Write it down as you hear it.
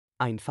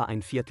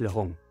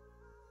Einführung.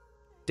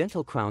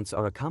 Dental crowns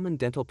are a common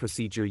dental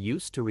procedure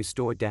used to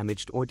restore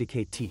damaged or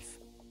decayed teeth.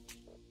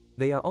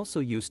 They are also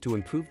used to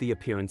improve the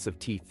appearance of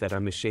teeth that are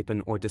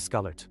misshapen or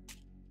discolored.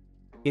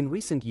 In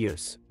recent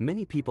years,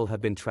 many people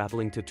have been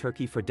traveling to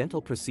Turkey for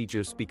dental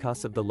procedures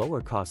because of the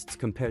lower costs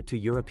compared to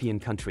European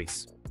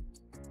countries.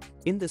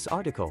 In this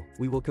article,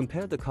 we will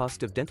compare the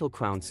cost of dental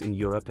crowns in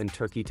Europe and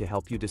Turkey to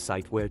help you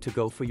decide where to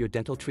go for your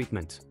dental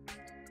treatment.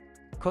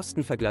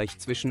 Kostenvergleich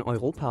zwischen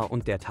Europa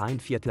und der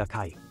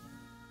Einführung.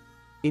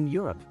 In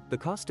Europe, the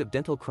cost of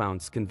dental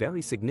crowns can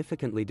vary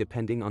significantly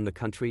depending on the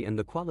country and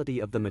the quality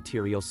of the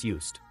materials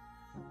used.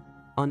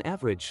 On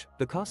average,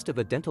 the cost of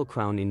a dental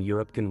crown in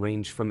Europe can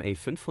range from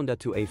A500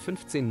 to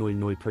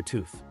A1500 per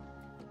tooth.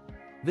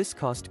 This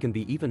cost can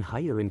be even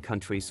higher in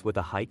countries with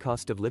a high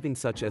cost of living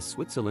such as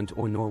Switzerland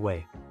or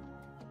Norway.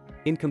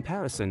 In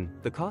comparison,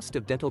 the cost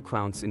of dental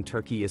crowns in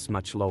Turkey is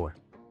much lower.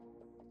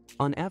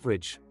 On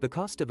average, the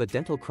cost of a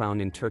dental crown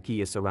in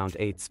Turkey is around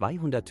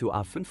A200 to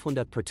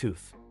A500 per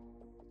tooth.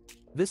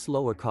 This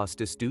lower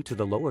cost is due to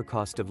the lower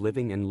cost of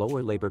living and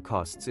lower labor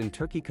costs in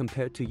Turkey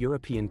compared to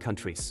European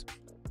countries.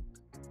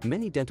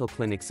 Many dental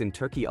clinics in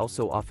Turkey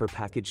also offer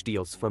package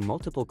deals for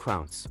multiple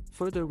crowns,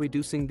 further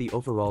reducing the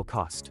overall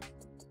cost.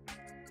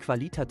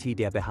 Qualität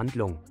der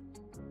Behandlung.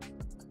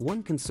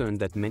 One concern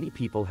that many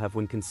people have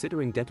when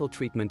considering dental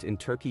treatment in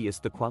Turkey is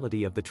the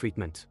quality of the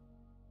treatment.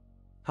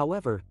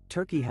 However,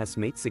 Turkey has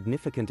made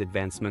significant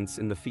advancements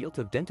in the field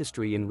of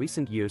dentistry in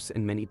recent years,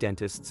 and many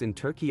dentists in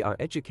Turkey are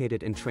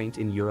educated and trained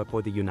in Europe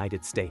or the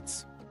United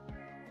States.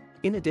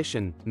 In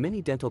addition,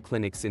 many dental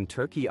clinics in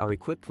Turkey are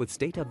equipped with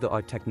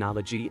state-of-the-art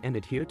technology and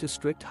adhere to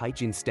strict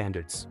hygiene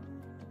standards.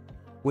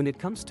 When it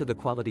comes to the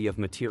quality of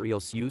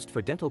materials used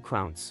for dental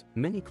crowns,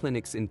 many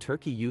clinics in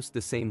Turkey use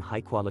the same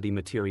high-quality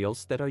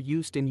materials that are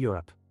used in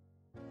Europe.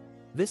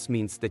 This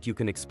means that you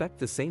can expect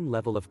the same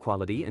level of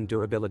quality and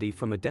durability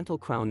from a dental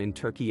crown in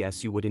Turkey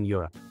as you would in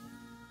Europe.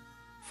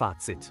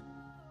 Fazit.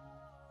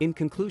 In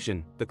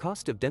conclusion, the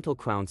cost of dental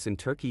crowns in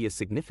Turkey is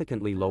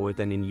significantly lower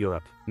than in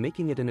Europe,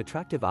 making it an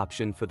attractive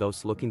option for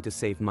those looking to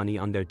save money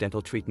on their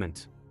dental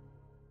treatment.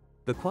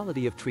 The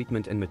quality of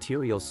treatment and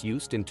materials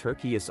used in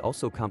Turkey is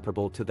also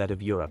comparable to that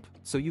of Europe,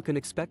 so you can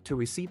expect to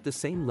receive the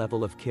same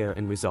level of care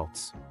and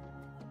results.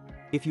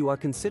 If you are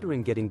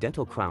considering getting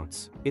dental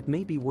crowns, it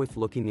may be worth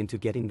looking into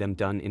getting them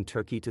done in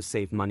Turkey to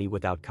save money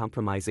without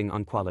compromising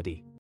on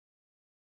quality.